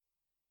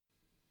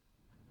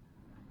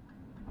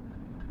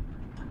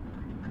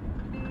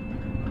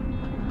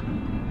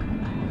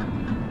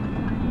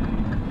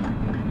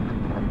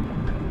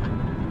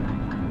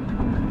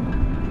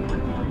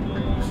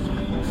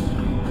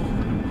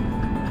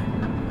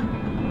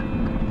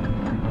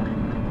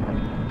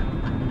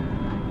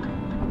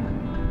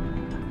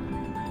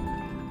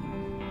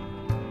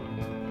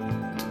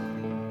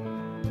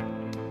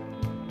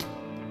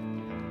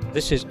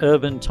This is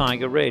Urban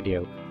Tiger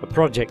Radio, a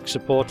project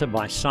supported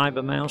by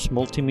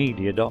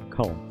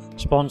CybermouseMultimedia.com,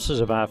 sponsors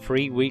of our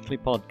free weekly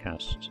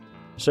podcasts.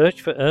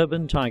 Search for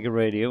Urban Tiger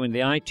Radio in the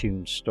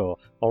iTunes Store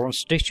or on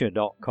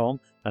Stitcher.com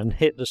and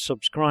hit the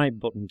subscribe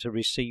button to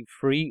receive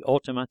free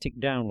automatic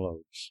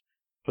downloads.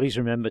 Please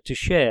remember to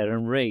share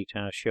and rate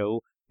our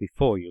show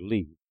before you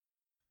leave.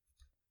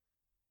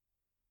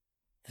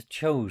 The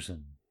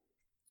Chosen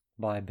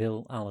by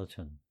Bill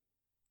Allerton.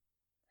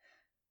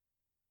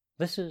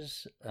 This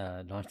is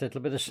a nice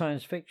little bit of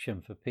science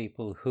fiction for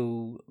people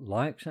who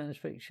like science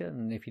fiction.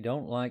 And if you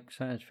don't like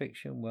science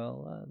fiction,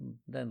 well,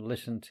 then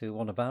listen to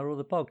one of our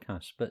other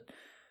podcasts. But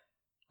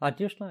I'd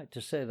just like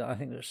to say that I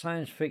think that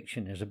science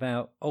fiction is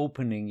about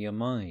opening your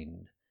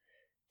mind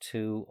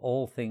to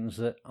all things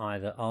that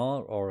either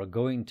are or are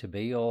going to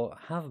be or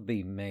have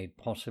been made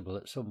possible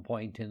at some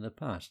point in the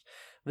past.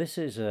 This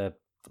is a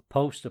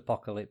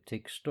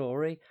post-apocalyptic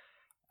story,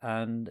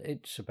 and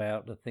it's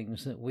about the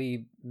things that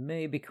we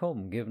may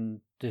become given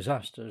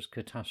disasters,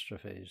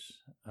 catastrophes,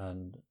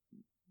 and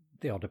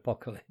the odd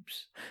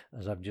apocalypse,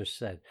 as I've just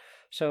said.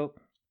 So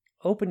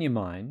open your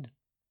mind,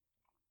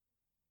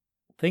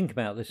 think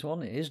about this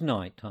one. It is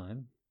night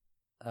time,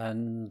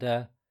 and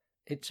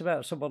it's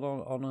about someone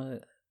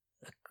on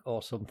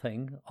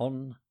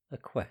a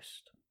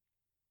quest.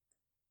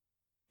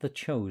 The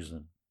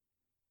Chosen.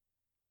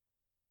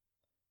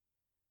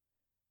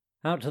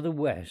 Out to the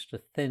west,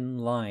 a thin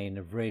line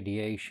of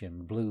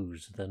radiation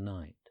blues the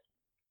night.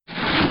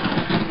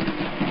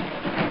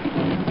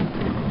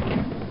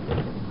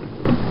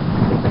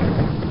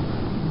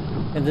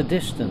 In the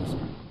distance,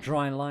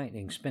 dry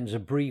lightning spins a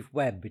brief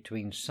web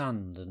between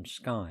sand and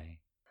sky.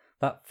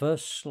 That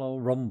first slow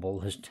rumble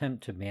has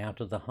tempted me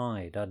out of the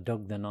hide I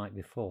dug the night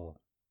before.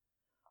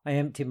 I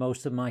empty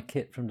most of my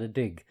kit from the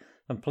dig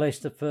and place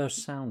the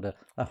first sounder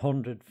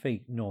 100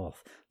 feet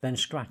north, then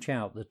scratch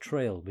out the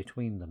trail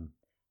between them.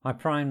 I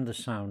prime the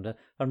sounder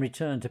and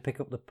return to pick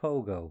up the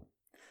pogo.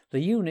 The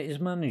unit is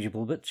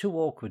manageable but too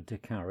awkward to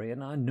carry,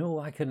 and I know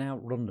I can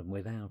outrun them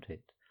without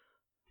it.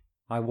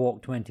 I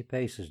walk 20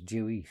 paces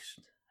due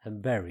east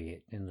and bury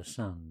it in the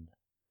sand,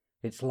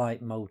 its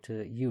light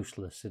motor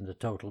useless in the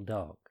total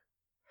dark.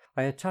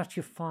 I attach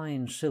a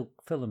fine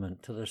silk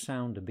filament to the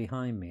sounder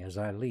behind me as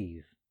I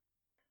leave.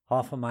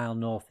 Half a mile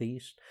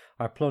northeast,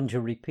 I plunge a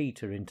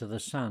repeater into the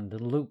sand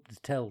and loop the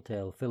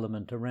telltale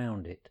filament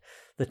around it.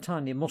 The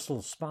tiny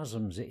muscle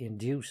spasms it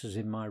induces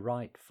in my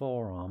right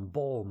forearm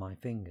ball my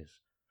fingers.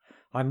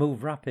 I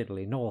move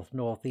rapidly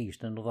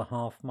north-northeast another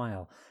half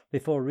mile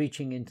before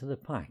reaching into the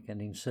pack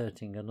and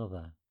inserting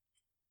another.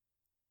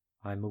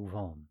 I move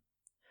on.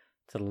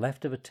 To the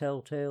left of a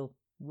telltale,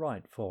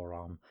 right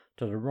forearm.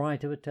 To the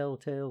right of a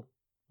telltale,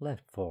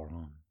 left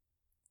forearm.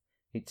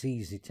 It's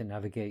easy to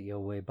navigate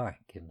your way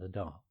back in the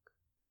dark.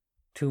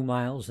 2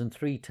 miles and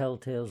 3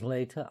 telltales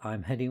later,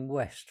 I'm heading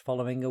west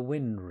following a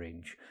wind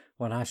ridge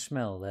when I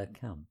smell their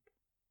camp.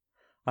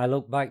 I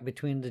look back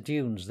between the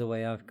dunes the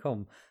way I've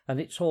come,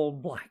 and it's all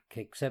black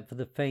except for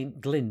the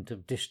faint glint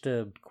of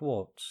disturbed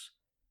quartz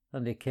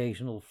and the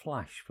occasional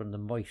flash from the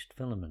moist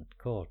filament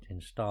caught in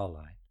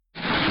starlight.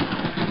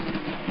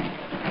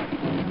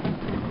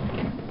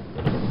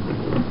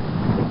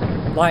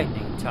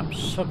 Lightning taps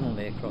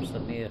suddenly across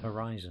the near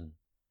horizon.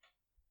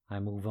 I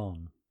move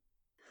on.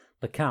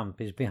 The camp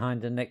is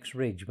behind the next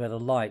ridge where the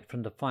light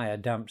from the fire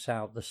damps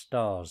out the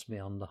stars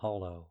beyond the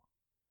hollow.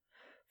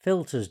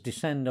 Filters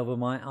descend over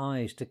my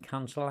eyes to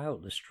cancel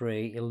out the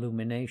stray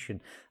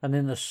illumination, and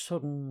in the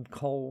sudden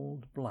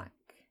cold black,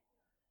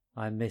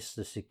 I miss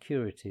the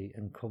security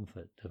and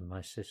comfort of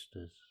my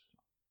sisters.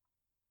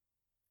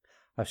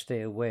 I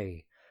stay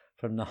away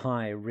from the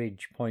high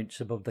ridge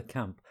points above the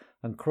camp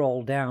and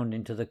crawl down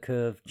into the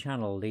curved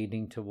channel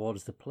leading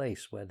towards the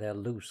place where their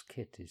loose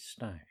kit is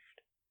stashed.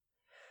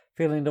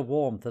 Feeling the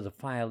warmth of the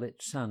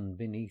firelit sand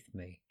beneath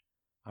me,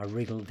 I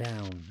wriggle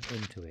down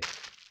into it,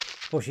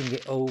 pushing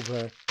it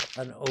over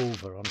and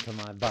over onto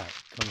my back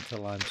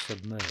until I'm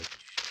submerged.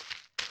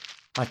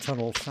 I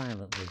tunnel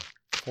silently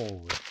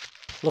forward,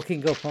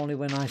 looking up only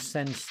when I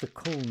sense the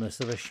coolness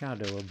of a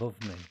shadow above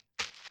me.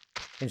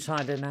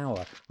 Inside an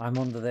hour, I'm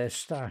under their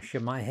stash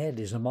and my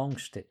head is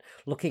amongst it,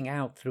 looking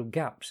out through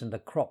gaps in the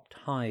cropped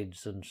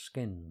hides and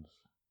skins.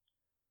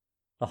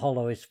 The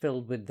hollow is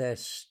filled with their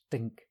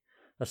stink,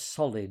 a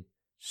solid,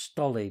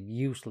 stolid,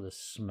 useless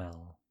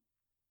smell.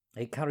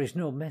 It carries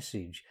no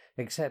message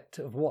except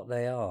of what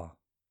they are.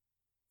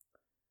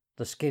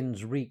 The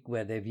skins reek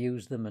where they've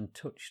used them and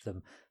touched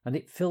them, and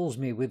it fills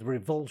me with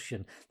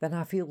revulsion. Then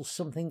I feel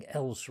something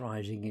else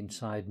rising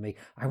inside me.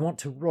 I want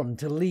to run,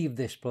 to leave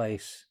this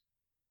place.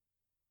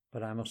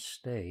 But I must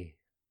stay.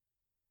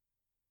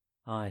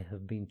 I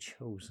have been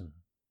chosen.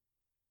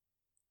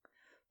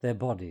 Their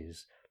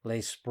bodies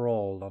lay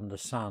sprawled on the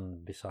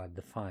sand beside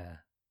the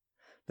fire.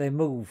 They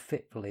move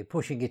fitfully,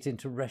 pushing it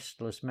into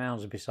restless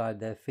mounds beside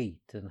their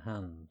feet and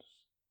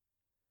hands.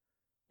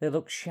 They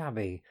look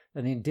shabby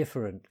and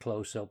indifferent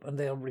close up, and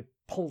they are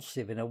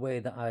repulsive in a way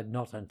that I had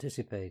not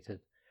anticipated.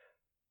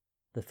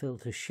 The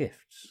filter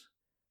shifts,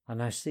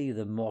 and I see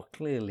them more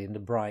clearly in the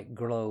bright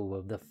glow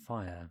of the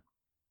fire.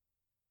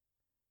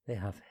 They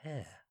have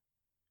hair.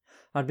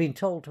 I'd been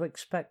told to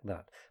expect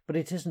that, but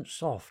it isn't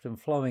soft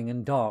and flowing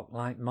and dark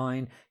like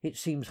mine. It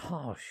seems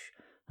harsh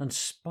and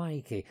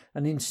spiky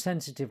and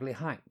insensitively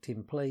hacked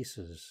in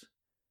places.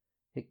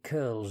 It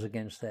curls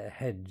against their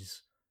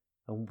heads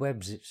and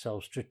webs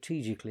itself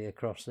strategically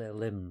across their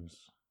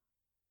limbs.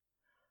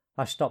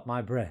 I stop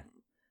my breath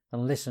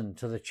and listen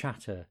to the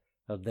chatter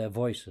of their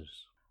voices.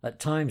 At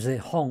times they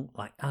honk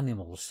like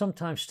animals,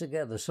 sometimes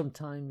together,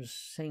 sometimes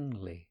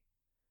singly.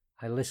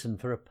 I listen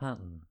for a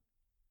pattern.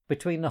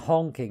 Between the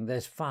honking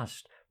there's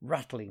fast,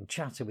 rattling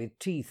chatter with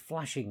teeth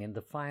flashing in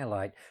the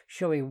firelight,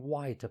 showing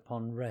white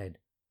upon red.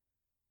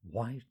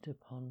 White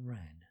upon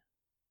red.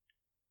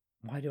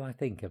 Why do I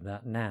think of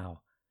that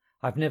now?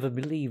 I've never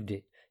believed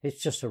it.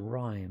 It's just a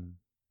rhyme.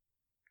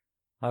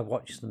 I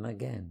watch them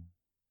again.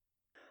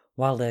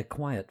 While they're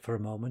quiet for a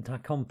moment, I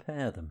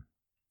compare them.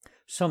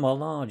 Some are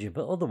larger,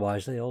 but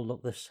otherwise they all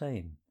look the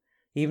same,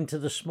 even to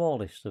the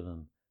smallest of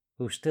them,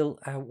 who still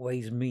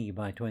outweighs me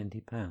by 20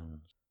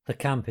 pounds. The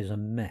camp is a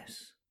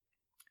mess.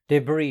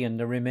 Debris and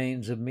the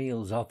remains of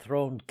meals are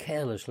thrown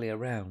carelessly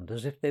around,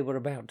 as if they were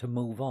about to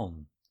move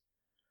on,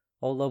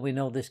 although we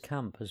know this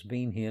camp has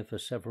been here for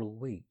several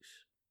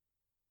weeks.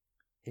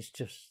 It's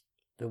just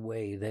the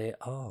way they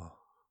are.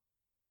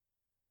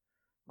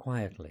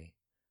 Quietly,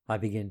 I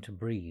begin to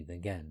breathe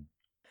again.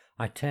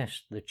 I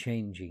test the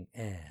changing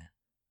air.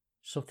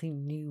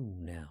 Something new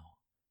now.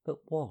 But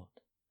what?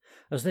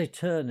 As they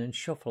turn and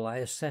shuffle, I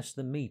assess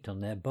the meat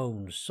on their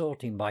bones,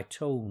 sorting by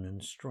tone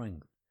and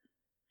strength.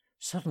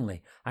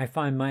 Suddenly, I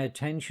find my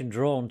attention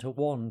drawn to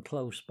one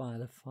close by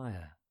the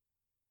fire.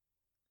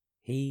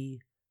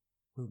 He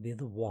will be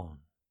the one.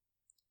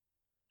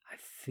 I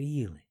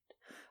feel it.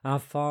 Our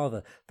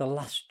father, the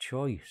last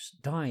choice,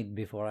 died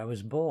before I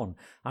was born.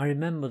 I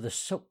remember the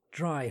sucked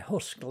dry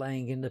husk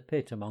laying in the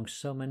pit among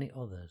so many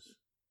others.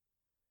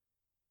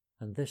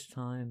 And this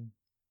time,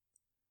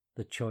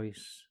 the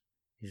choice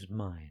is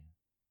mine,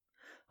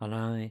 and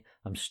I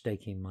am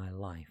staking my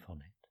life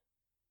on it.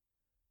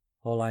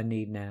 All I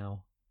need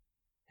now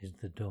is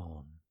the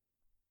dawn.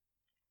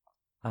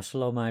 I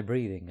slow my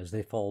breathing as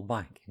they fall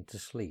back into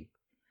sleep,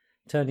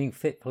 turning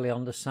fitfully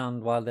on the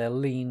sand while their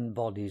lean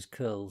bodies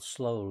curl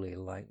slowly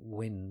like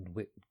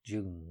wind-whipped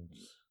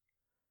dunes.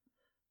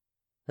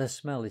 Their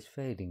smell is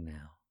fading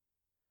now,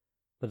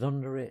 but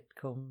under it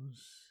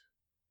comes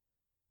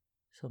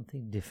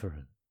something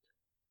different.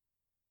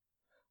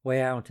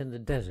 Way out in the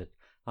desert,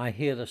 I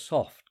hear the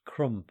soft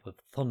crump of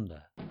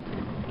thunder.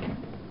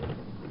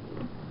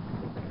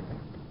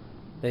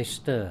 They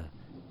stir,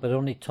 but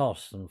only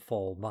toss and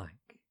fall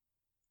back.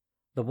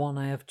 The one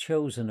I have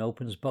chosen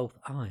opens both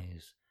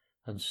eyes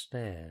and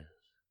stares.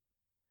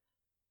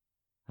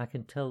 I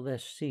can tell they're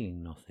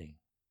seeing nothing,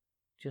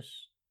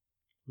 just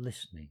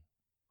listening.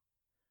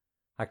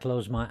 I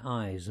close my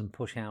eyes and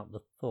push out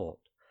the thought.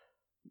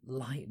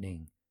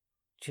 Lightning,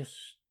 just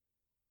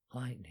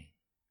lightning.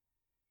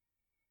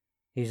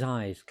 His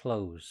eyes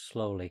close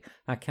slowly.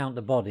 I count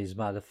the bodies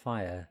by the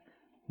fire.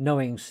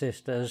 Knowing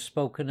sister has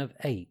spoken of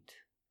 8.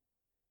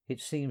 It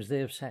seems they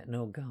have set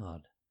no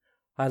guard.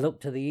 I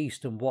look to the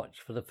east and watch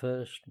for the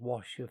first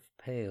wash of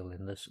pale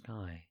in the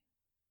sky.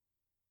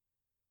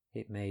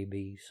 It may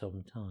be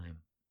some time.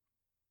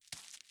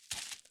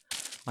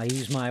 I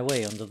ease my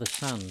way under the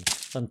sand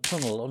and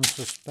tunnel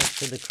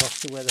unsuspected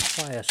across to where the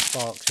fire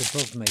sparks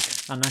above me,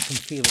 and I can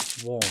feel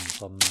its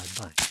warmth on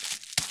my back.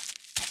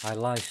 I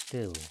lie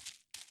still,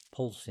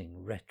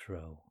 pulsing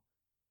retro.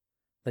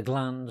 The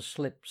gland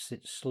slips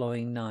its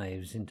slowing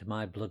knives into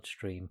my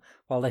bloodstream,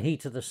 while the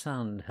heat of the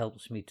sand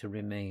helps me to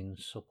remain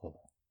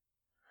supple.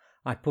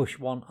 I push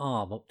one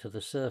arm up to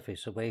the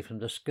surface away from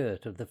the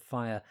skirt of the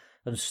fire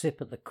and sip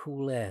at the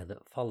cool air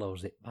that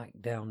follows it back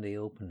down the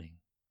opening.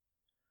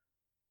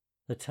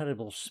 The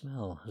terrible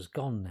smell has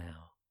gone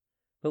now,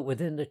 but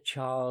within the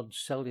charred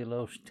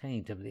cellulose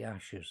taint of the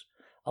ashes,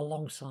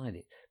 alongside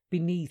it,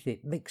 beneath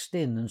it, mixed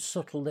in and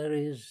subtle, there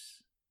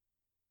is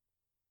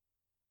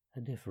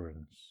a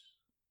difference.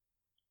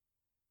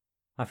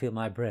 I feel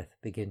my breath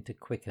begin to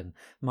quicken.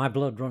 My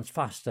blood runs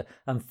faster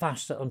and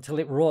faster until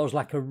it roars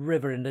like a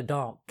river in the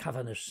dark,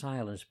 cavernous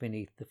silence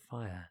beneath the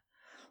fire.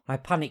 I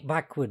panic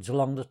backwards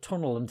along the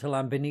tunnel until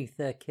I'm beneath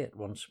their kit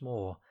once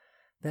more.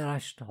 There I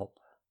stop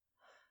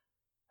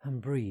and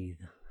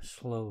breathe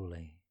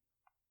slowly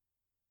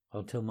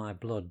until my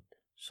blood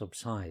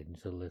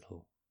subsides a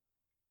little.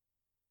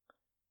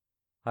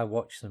 I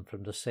watch them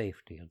from the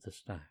safety of the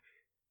stash.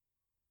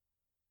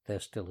 They're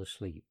still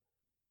asleep.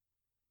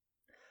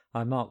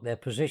 I mark their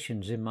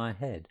positions in my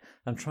head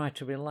and try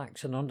to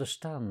relax and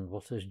understand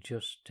what has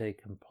just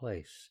taken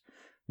place.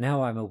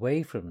 Now I'm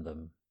away from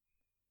them.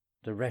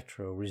 The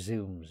retro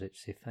resumes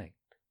its effect.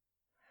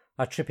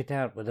 I trip it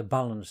out with a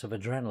balance of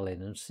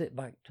adrenaline and sit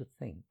back to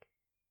think.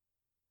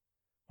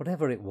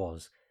 Whatever it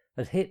was,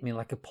 had hit me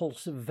like a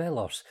pulse of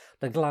velos,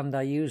 the gland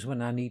I use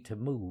when I need to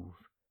move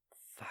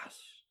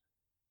fast.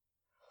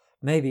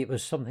 Maybe it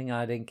was something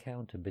I'd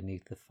encountered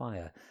beneath the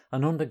fire,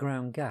 an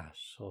underground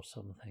gas or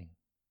something.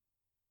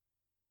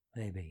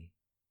 maybe.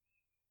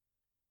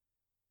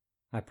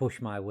 I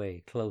push my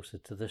way closer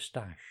to the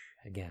stash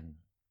again.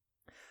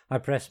 I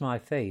press my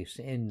face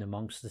in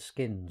amongst the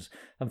skins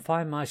and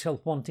find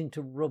myself wanting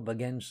to rub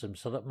against them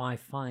so that my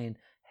fine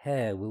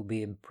hair will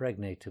be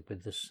impregnated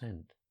with the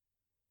scent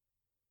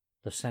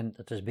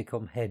that has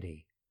become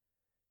heady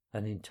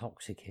and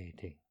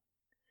intoxicating.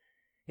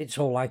 It's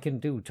all I can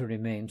do to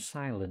remain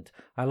silent.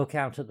 I look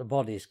out at the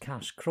bodies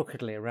cast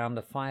crookedly around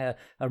the fire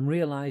and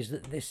realise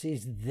that this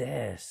is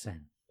their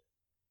scent.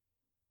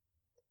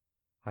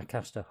 I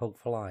cast a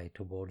hopeful eye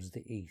towards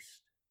the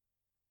east.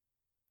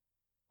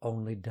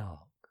 Only dark.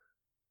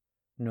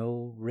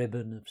 No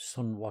ribbon of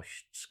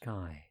sun-washed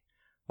sky,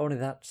 only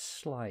that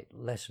slight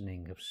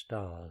lessening of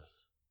stars.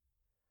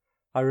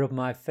 I rub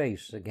my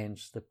face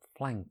against the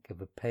flank of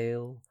a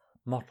pale,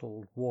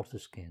 mottled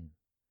waterskin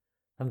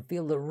and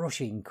feel the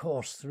rushing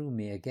course through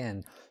me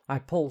again. I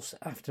pulse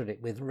after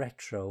it with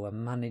retro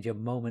and manage a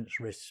moment's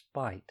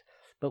respite,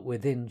 but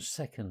within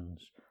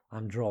seconds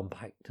I'm drawn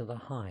back to the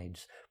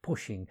hides,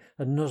 pushing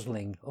and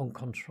nuzzling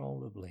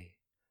uncontrollably.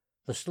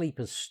 The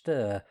sleepers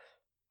stir.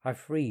 I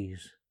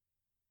freeze.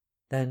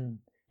 Then,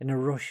 in a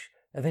rush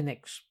of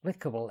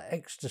inexplicable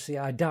ecstasy,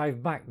 I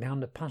dive back down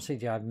the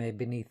passage I've made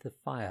beneath the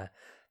fire.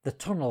 The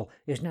tunnel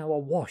is now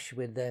awash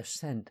with their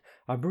scent.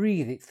 I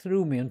breathe it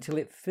through me until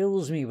it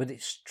fills me with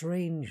its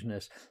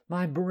strangeness.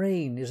 My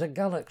brain is a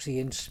galaxy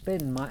in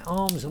spin. My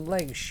arms and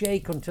legs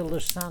shake until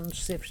the sand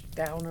sifts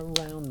down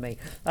around me,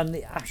 and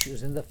the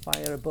ashes in the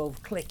fire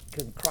above click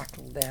and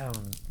crackle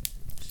down,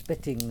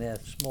 spitting their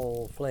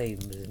small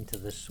flames into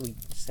the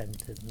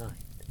sweet-scented night.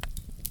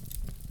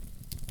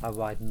 I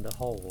widen the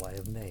hole I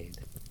have made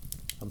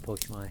and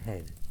push my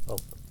head up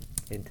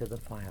into the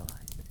firelight.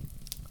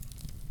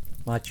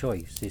 My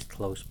choice is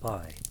close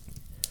by.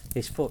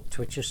 His foot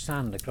twitches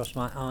sand across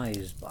my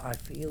eyes, but I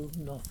feel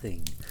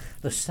nothing.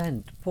 The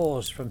scent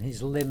pours from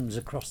his limbs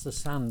across the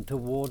sand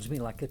towards me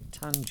like a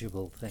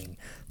tangible thing.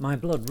 My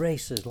blood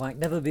races like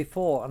never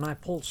before, and I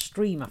pull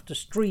stream after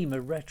stream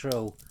of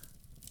retro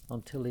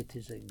until it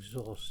is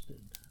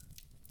exhausted.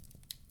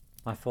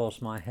 I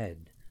force my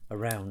head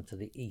around to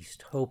the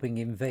east, hoping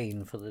in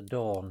vain for the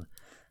dawn.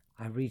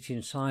 I reach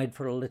inside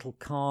for a little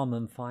calm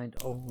and find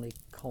only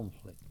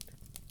conflict.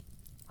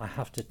 I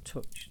have to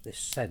touch this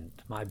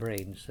scent, my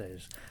brain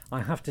says.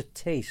 I have to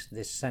taste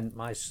this scent,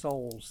 my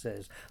soul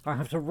says. I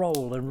have to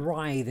roll and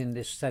writhe in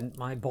this scent,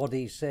 my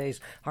body says.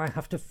 I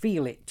have to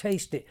feel it,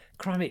 taste it,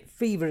 cram it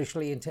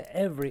feverishly into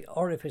every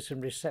orifice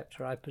and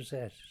receptor I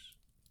possess.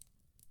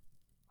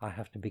 I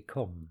have to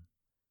become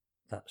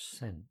that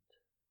scent.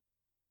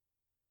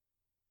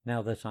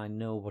 Now that I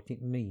know what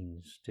it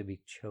means to be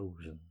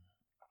chosen.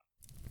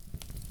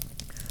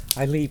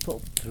 I leap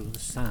up through the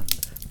sand.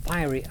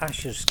 Fiery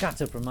ashes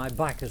scatter from my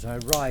back as I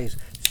rise,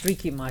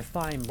 streaking my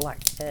fine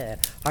black hair.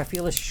 I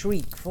feel a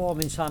shriek form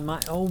inside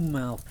my own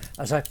mouth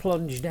as I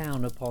plunge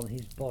down upon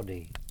his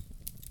body.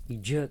 He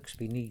jerks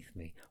beneath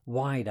me,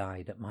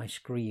 wide-eyed at my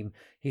scream.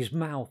 His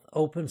mouth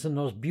opens and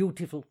those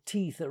beautiful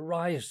teeth that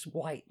rise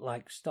white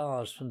like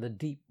stars from the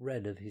deep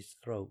red of his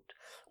throat.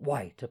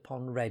 White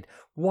upon red,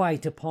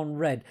 white upon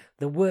red.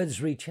 The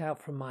words reach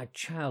out from my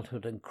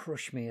childhood and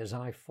crush me as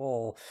I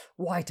fall.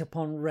 White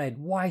upon red,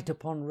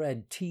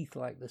 teeth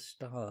like the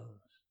stars.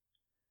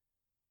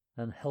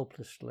 And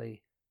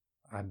helplessly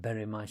I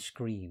bury my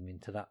scream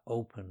into that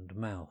opened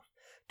mouth,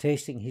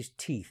 tasting his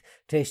teeth,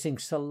 tasting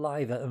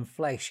saliva and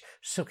flesh,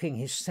 sucking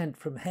his scent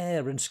from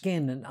hair and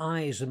skin and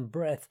eyes and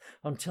breath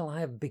until I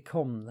have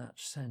become that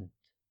scent.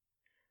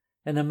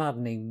 In a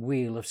maddening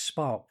wheel of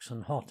sparks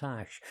and hot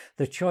ash,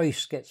 the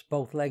choice gets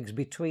both legs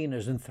between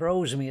us and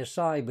throws me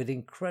aside with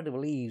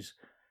incredible ease.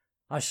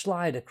 I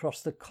slide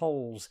across the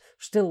coals,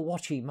 still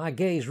watching, my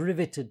gaze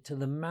riveted to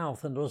the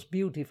mouth and those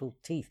beautiful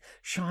teeth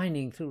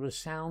shining through the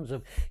sounds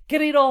of,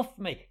 "Get it off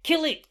me!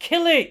 Kill it!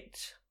 Kill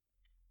it!"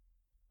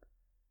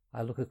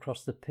 I look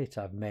across the pit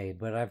I've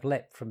made where I've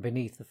leapt from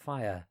beneath the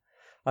fire.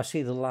 I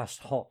see the last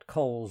hot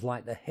coals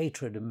like the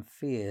hatred and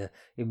fear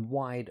in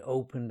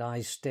wide-opened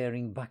eyes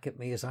staring back at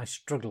me as I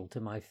struggle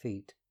to my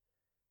feet.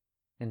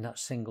 In that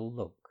single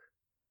look,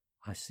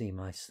 I see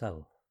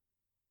myself.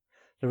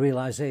 The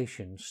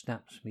realization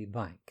snaps me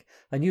back,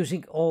 and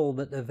using all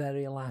but the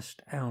very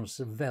last ounce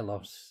of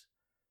velos,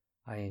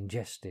 I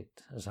ingest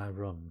it as I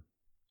run.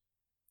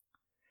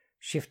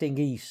 Shifting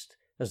east,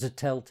 as the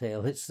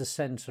telltale hits the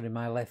sensor in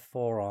my left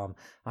forearm,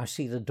 I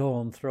see the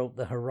dawn throat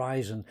the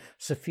horizon,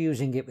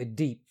 suffusing it with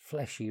deep,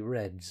 fleshy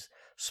reds.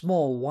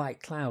 Small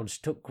white clouds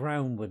tuck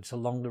groundwards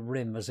along the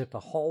rim as if the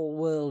whole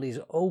world is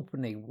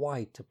opening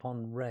white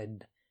upon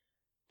red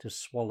to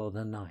swallow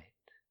the night.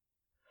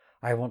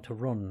 I want to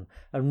run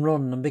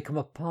and become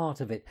a part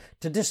of it,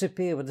 to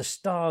disappear with the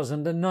stars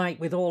and the night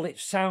with all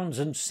its sounds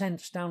and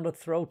scents down the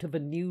throat of a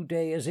new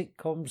day as it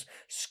comes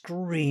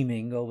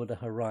screaming over the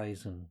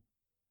horizon.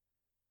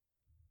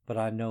 But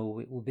I know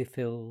it will be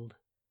filled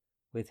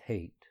with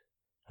hate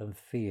and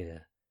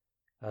fear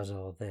as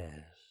are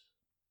theirs.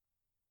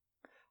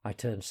 I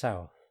turn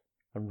south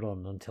and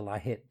run until I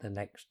hit the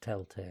next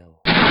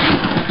telltale.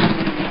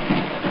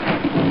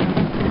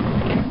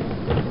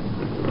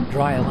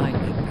 Dry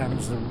lightning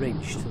pounds the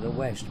ridge to the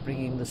west,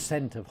 bringing the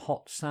scent of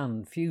hot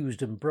sand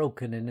fused and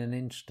broken in an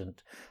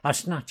instant. I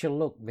snatch a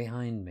look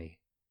behind me.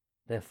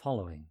 They're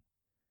following,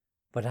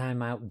 but I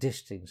am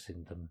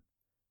outdistancing them,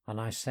 and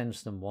I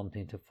sense them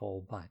wanting to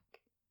fall back.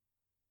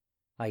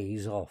 I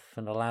ease off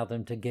and allow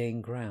them to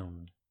gain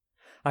ground.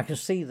 I can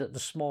see that the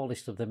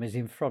smallest of them is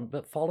in front,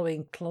 but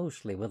following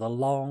closely with a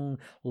long,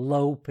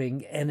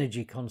 loping,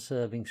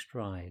 energy-conserving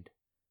stride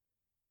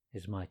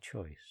is my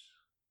choice.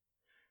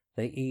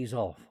 They ease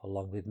off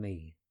along with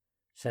me,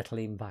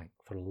 settling back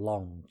for a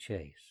long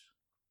chase.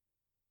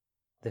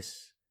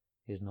 This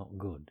is not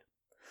good.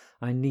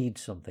 I need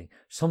something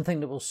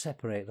that will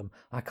separate them.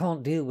 I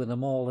can't deal with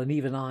them all, and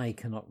even I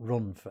cannot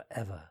run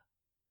forever.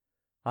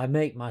 I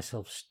make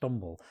myself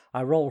stumble.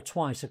 I roll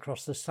twice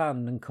across the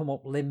sand and come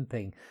up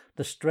limping.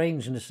 The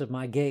strangeness of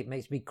my gait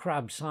makes me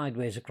crab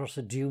sideways across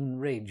a dune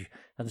ridge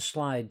and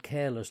slide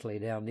carelessly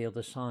down the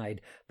other side.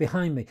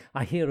 Behind me,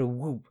 I hear a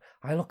whoop.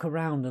 I look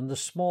around, and the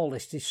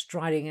smallest is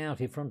striding out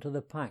in front of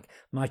the pack,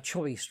 my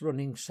choice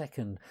running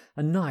second.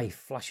 A knife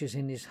flashes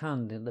in his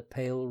hand in the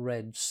pale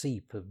red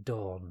seep of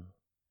dawn.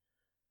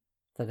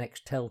 The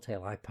next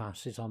telltale I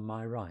pass is on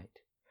my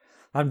right.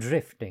 I'm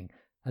drifting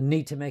and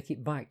need to make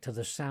it back to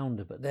the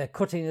sounder, but they're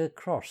cutting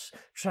across,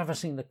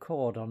 traversing the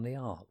cord on the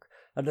arc.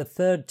 At the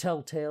third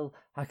telltale,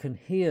 I can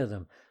hear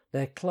them.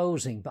 They're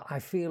closing, but I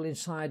feel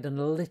inside, and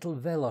a little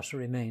velos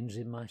remains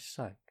in my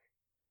sack.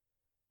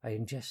 I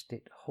ingest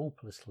it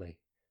hopelessly,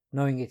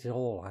 knowing it is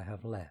all I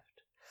have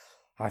left.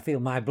 I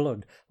feel my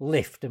blood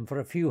lift, and for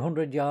a few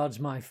 100 yards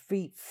my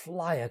feet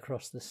fly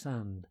across the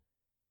sand.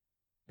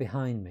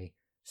 Behind me,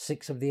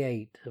 6 of the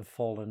 8 have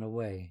fallen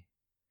away.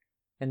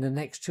 In the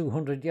next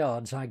 200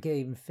 yards I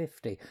gain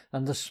 50,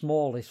 and the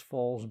smallest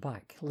falls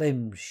back,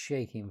 limbs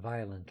shaking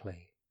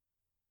violently.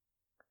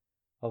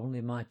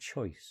 Only my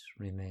choice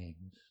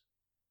remains.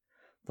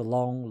 The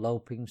long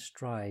loping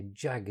stride,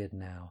 jagged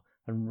now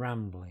and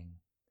rambling.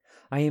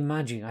 I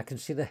imagine I can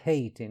see the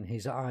hate in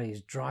his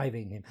eyes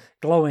driving him,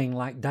 glowing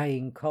like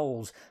dying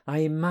coals. I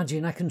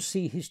imagine I can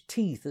see his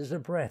teeth as the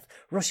breath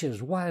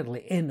rushes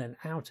wildly in and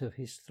out of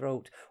his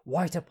throat,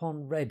 white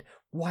upon red,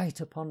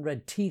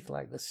 teeth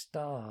like the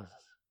stars.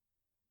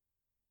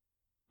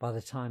 By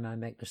the time I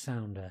make the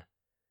sounder,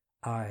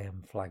 I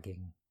am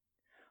flagging,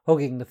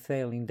 hugging the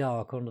failing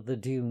dark under the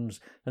dunes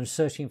and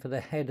searching for the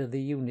head of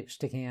the unit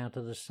sticking out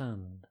of the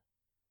sand.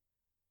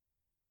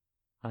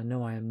 I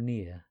know I am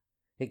near.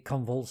 It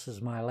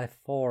convulses my left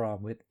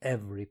forearm with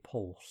every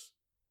pulse.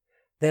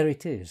 There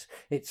it is,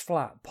 its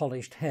flat,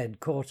 polished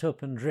head caught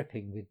up and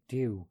dripping with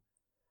dew.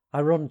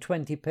 I run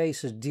 20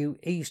 paces due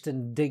east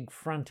and dig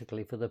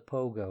frantically for the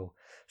pogo.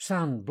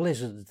 Sand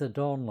blizzards the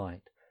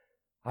dawnlight.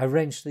 I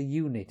wrench the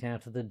unit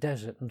out of the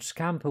desert and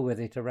scamper with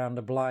it around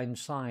the blind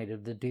side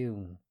of the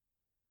dune.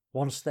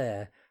 Once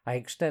there, I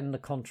extend the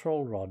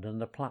control rod and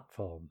the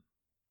platform.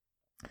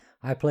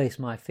 I place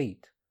my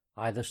feet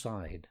either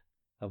side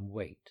and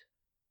wait.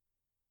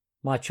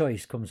 My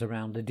choice comes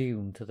around the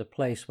dune to the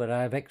place where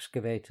I have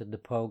excavated the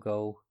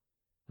pogo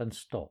and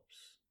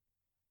stops.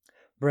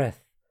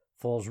 Breath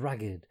falls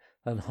ragged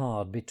and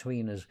hard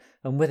between us,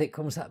 and with it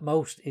comes that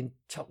most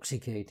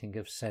intoxicating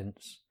of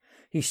scents.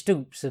 He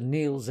stoops and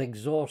kneels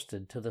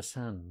exhausted to the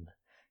sand.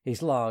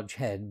 His large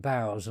head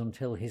bows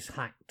until his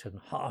hacked and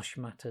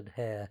harsh-matted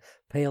hair,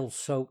 pale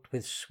soaked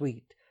with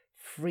sweet,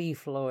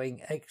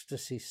 free-flowing,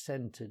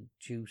 ecstasy-scented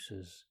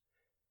juices,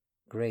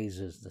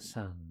 grazes the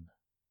sand.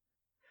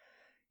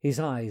 His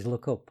eyes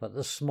look up at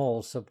the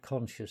small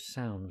subconscious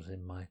sounds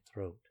in my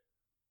throat.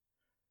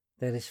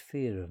 There is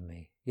fear of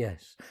me,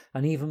 yes,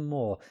 and even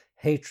more,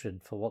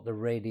 hatred for what the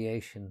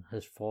radiation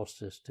has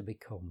forced us to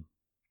become.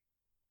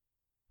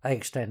 I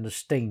extend a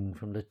sting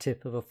from the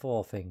tip of a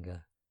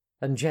forefinger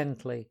and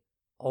gently,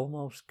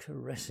 almost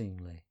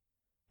caressingly,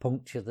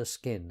 puncture the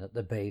skin at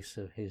the base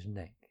of his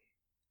neck.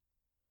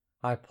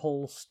 I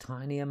pulse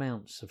tiny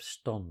amounts of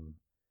stun,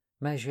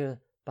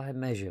 measure by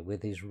measure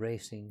with his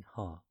racing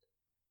heart.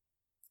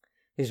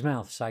 His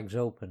mouth sags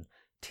open,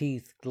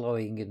 teeth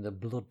glowing in the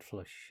blood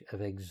flush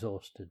of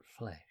exhausted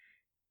flesh.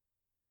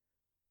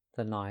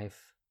 The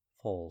knife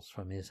falls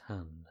from his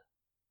hand.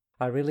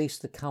 I release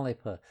the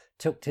caliper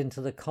tucked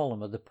into the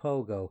column of the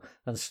pogo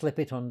and slip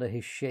it under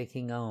his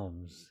shaking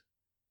arms.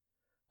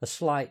 A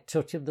slight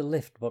touch of the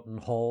lift button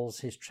hauls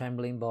his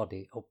trembling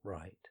body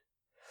upright.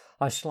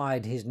 I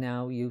slide his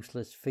now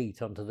useless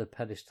feet onto the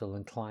pedestal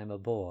and climb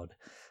aboard.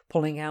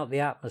 Pulling out the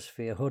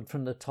atmosphere hood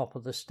from the top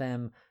of the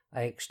stem,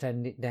 I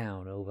extend it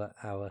down over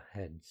our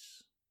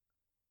heads.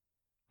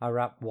 I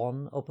wrap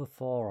one upper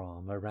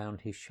forearm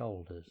around his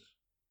shoulders,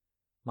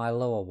 my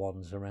lower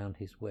ones around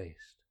his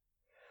waist.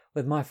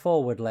 With my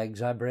forward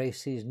legs I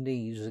brace his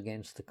knees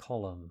against the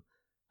column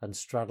and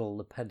straddle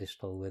the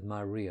pedestal with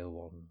my rear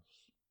ones.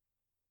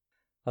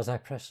 As I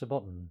press the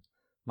button,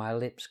 my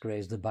lips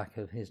graze the back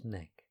of his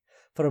neck.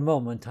 For a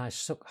moment I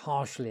suck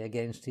harshly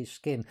against his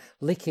skin,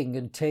 licking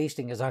and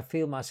tasting as I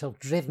feel myself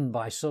driven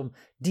by some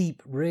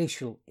deep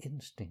racial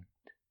instinct.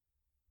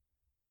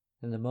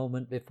 In the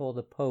moment before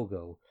the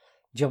pogo,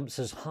 jumps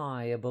as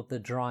high above the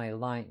dry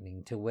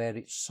lightning to where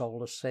its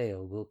solar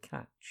sail will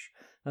catch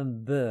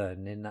and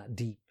burn in that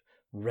deep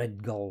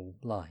red gold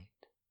light.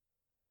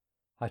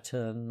 I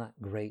turn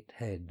that great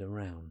head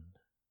around.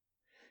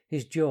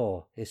 His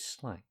jaw is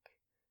slack,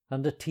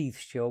 and the teeth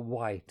show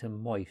white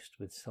and moist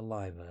with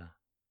saliva.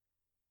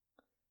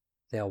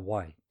 They are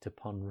white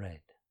upon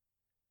red,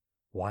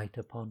 white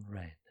upon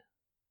red.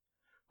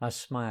 I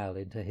smile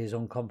into his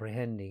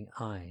uncomprehending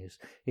eyes,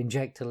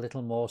 inject a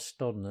little more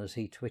stun as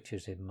he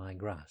twitches in my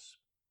grasp,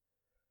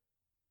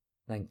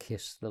 then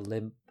kiss the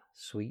limp,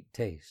 sweet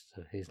taste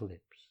of his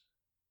lips.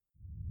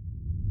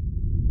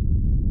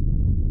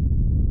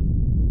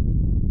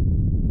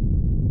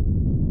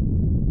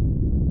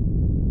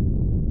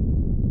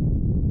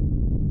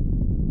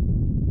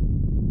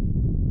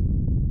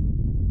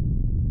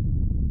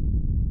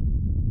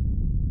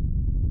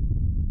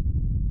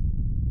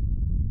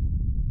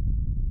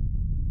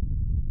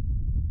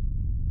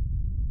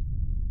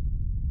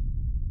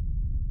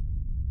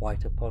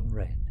 White upon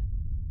red,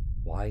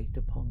 white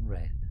upon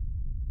red.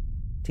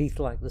 Teeth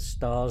like the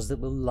stars that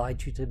will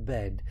light you to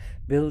bed.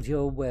 Build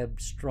your web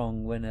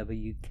strong whenever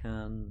you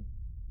can,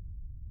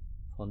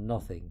 for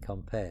nothing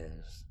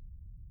compares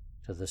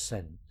to the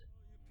scent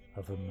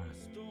of a man.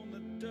 On the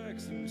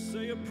decks and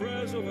say your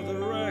prayers over the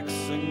wrecks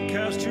and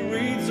cast your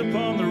wreaths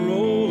upon the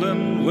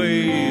rolling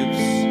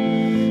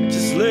waves.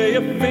 Just lay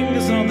your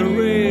fingers on the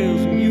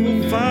rails and you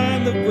will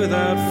find that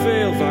without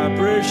fail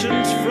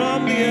vibrations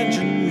from the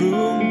engine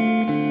room,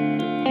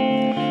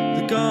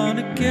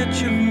 gonna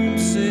get you home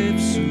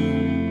safe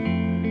soon.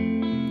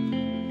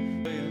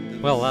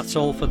 Well, that's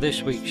all for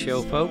this week's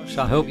show, folks.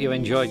 I hope you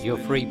enjoyed your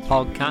free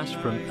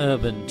podcast from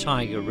Urban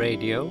Tiger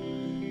Radio.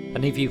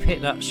 And if you've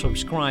hit that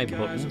subscribe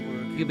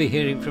button, you'll be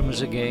hearing from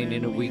us again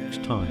in a week's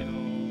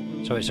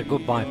time. So it's a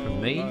goodbye from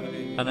me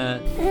and a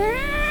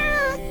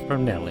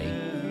from Nelly.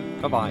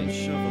 Bye-bye.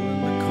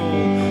 Shoveling the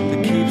coal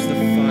that keeps the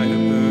fire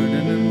burning.